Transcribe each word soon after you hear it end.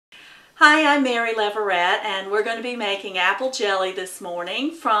Hi, I'm Mary Leverett, and we're going to be making apple jelly this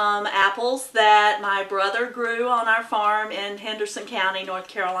morning from apples that my brother grew on our farm in Henderson County, North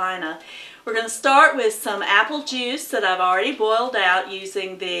Carolina. We're going to start with some apple juice that I've already boiled out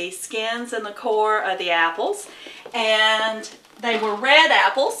using the skins and the core of the apples. And they were red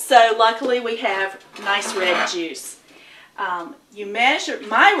apples, so luckily we have nice red juice.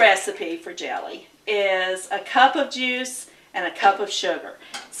 My recipe for jelly is a cup of juice and a cup of sugar.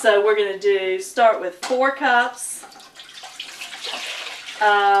 So we're going to start with 4 cups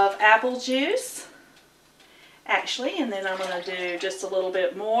of apple juice, actually, and then I'm going to do just a little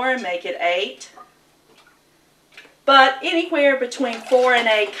bit more and make it 8. But anywhere between 4 and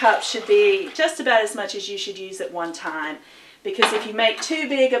 8 cups should be just about as much as you should use at one time, because if you make too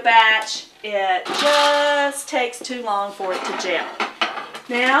big a batch, it just takes too long for it to gel.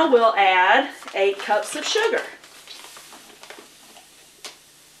 Now we'll add 8 cups of sugar.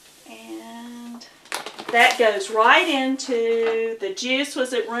 That goes right into, the juice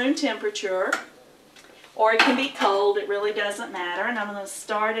was at room temperature, or it can be cold, it really doesn't matter. And I'm going to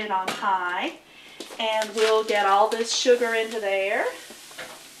start it on high, and we'll get all this sugar into there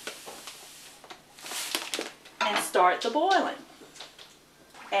and start the boiling.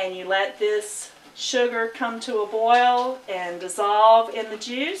 And you let this sugar come to a boil and dissolve in the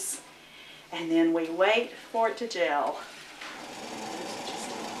juice, and then we wait for it to gel.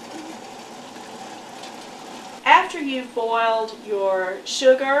 After you've boiled your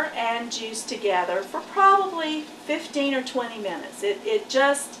sugar and juice together for probably 15 or 20 minutes, it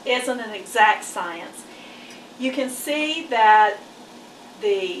just isn't an exact science, you can see that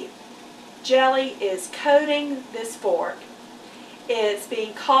the jelly is coating this fork. It's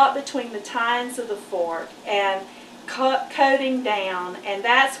being caught between the tines of the fork and coating down, and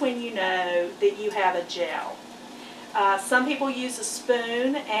that's when you know that you have a gel. Some people use a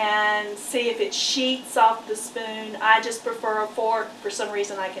spoon and see if it sheets off the spoon. I just prefer a fork. For some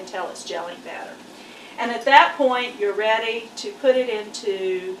reason I can tell it's gelling better. And at that point you're ready to put it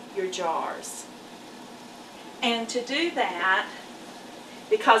into your jars. And to do that,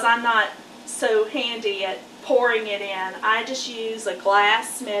 because I'm not so handy at pouring it in, I just use a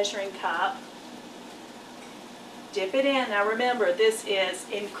glass measuring cup. Dip it in. Now remember, this is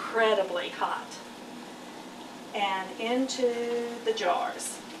incredibly hot. And into the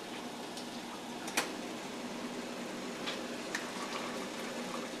jars.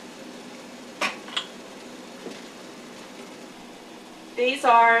 These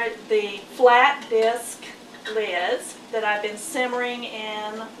are the flat disc lids that I've been simmering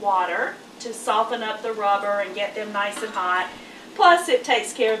in water to soften up the rubber and get them nice and hot. Plus it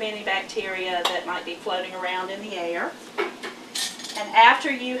takes care of any bacteria that might be floating around in the air. And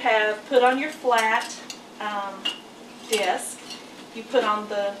after you have put on your flat disc, you put on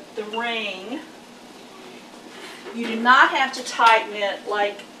the ring. You do not have to tighten it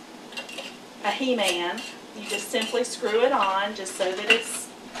like a He-Man. You just simply screw it on just so that it's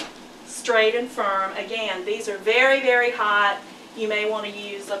straight and firm. Again, these are very, very hot. You may want to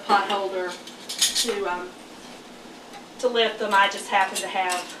use a pot holder to lift them. I just happen to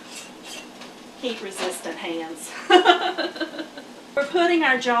have heat-resistant hands. We're putting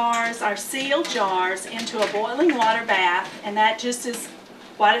our jars, our sealed jars, into a boiling water bath, and that just is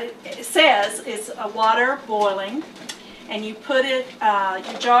what it says. It's a water boiling, and you put your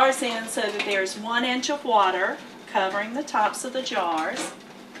jars in so that there's 1 inch of water covering the tops of the jars,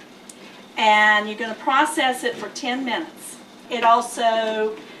 and you're going to process it for 10 minutes. It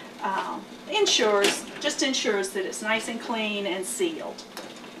also ensures that it's nice and clean and sealed.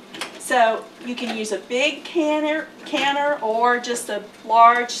 So you can use a big canner or just a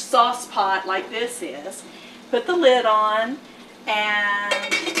large sauce pot like this is. Put the lid on,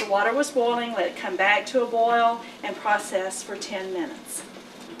 and the water was boiling, let it come back to a boil, and process for 10 minutes.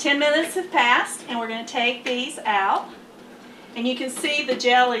 10 minutes have passed, and we're going to take these out. And you can see the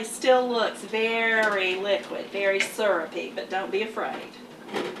jelly still looks very liquid, very syrupy, but don't be afraid.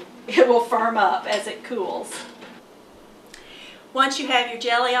 It will firm up as it cools. Once you have your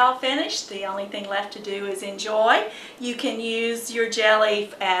jelly all finished, the only thing left to do is enjoy. You can use your jelly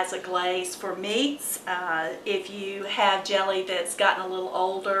as a glaze for meats. If you have jelly that's gotten a little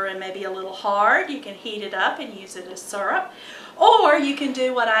older and maybe a little hard, you can heat it up and use it as syrup. Or you can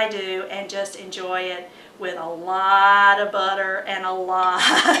do what I do and just enjoy it with a lot of butter and a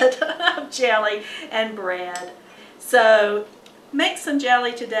lot of jelly and bread. So make some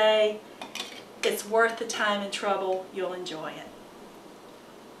jelly today. It's worth the time and trouble. You'll enjoy it.